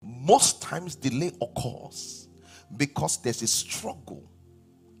most times delay occurs because there's a struggle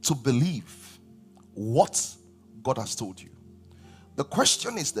to believe what God has told you. The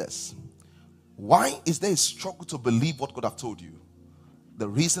question is this: why is there a struggle to believe what God has told you? The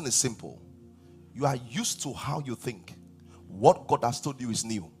reason is simple. You are used to how you think. What God has told you is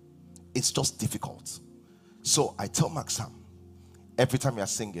new. It's just difficult. So I tell Maxam, every time you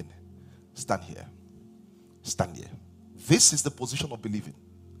are singing, stand here. Stand here. This is the position of believing.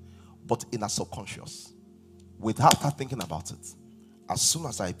 But in a subconscious, without her thinking about it, as soon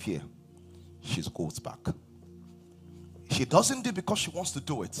as I appear, she goes back. She doesn't do it because she wants to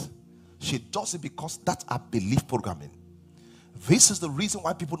do it. She does it because that's her belief programming. This is the reason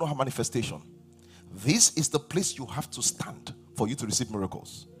why people don't have manifestation. This is the place you have to stand for you to receive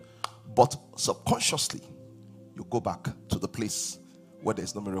miracles. But subconsciously, you go back to the place where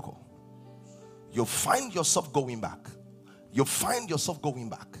there's no miracle. You find yourself going back. You find yourself going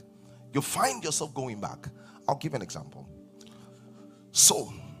back. You find yourself going back. I'll give an example.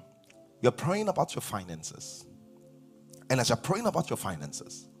 So, you're praying about your finances. And as you're praying about your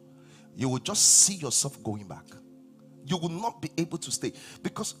finances, you will just see yourself going back. You will not be able to stay.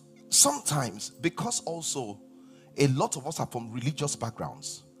 Because sometimes, because also a lot of us are from religious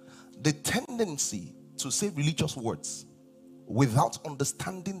backgrounds, the tendency to say religious words without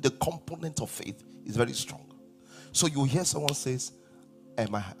understanding the component of faith is very strong. So you hear someone says,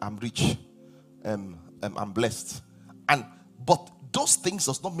 I'm rich, I'm blessed, but those things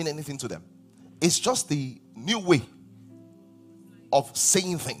does not mean anything to them. It's just the new way of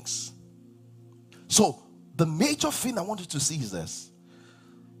saying things. So the major thing I want you to see is this: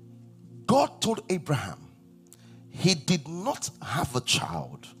 God told Abraham he did not have a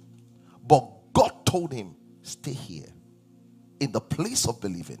child, but God told him, stay here. In the place of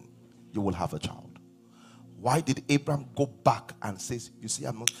believing, you will have a child. Why did Abraham go back and say, you see,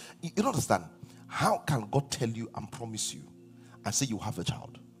 I'm not, you don't understand. How can God tell you and promise you and say you have a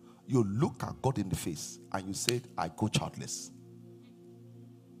child? You look at God in the face and you say, I go childless.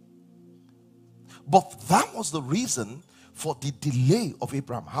 But that was the reason for the delay of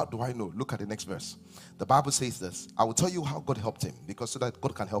Abraham. How do I know? Look at the next verse. The Bible says this. I will tell you how God helped him, because so that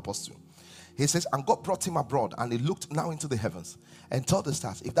God can help us too. He says, and God brought him abroad, and he looked now into the heavens and told the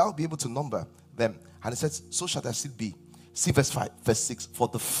stars, if thou will be able to number them. And he says, so shall thy seed be. See verse 5, verse 6. For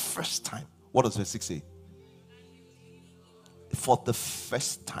the first time. What does verse 6 say? For the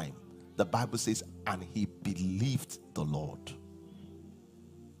first time. The Bible says, and he believed the Lord.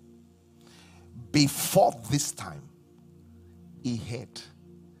 Before this time, he heard.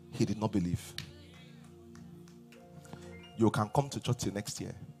 He did not believe. You can come to church till next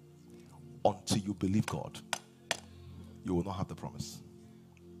year. Until you believe God, you will not have the promise.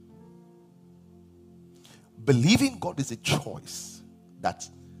 Believing God is a choice that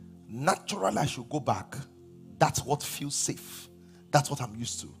naturally I should go back. That's what feels safe. That's what I'm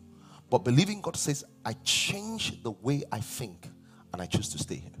used to. But believing God says, I change the way I think and I choose to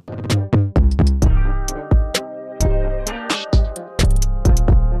stay here.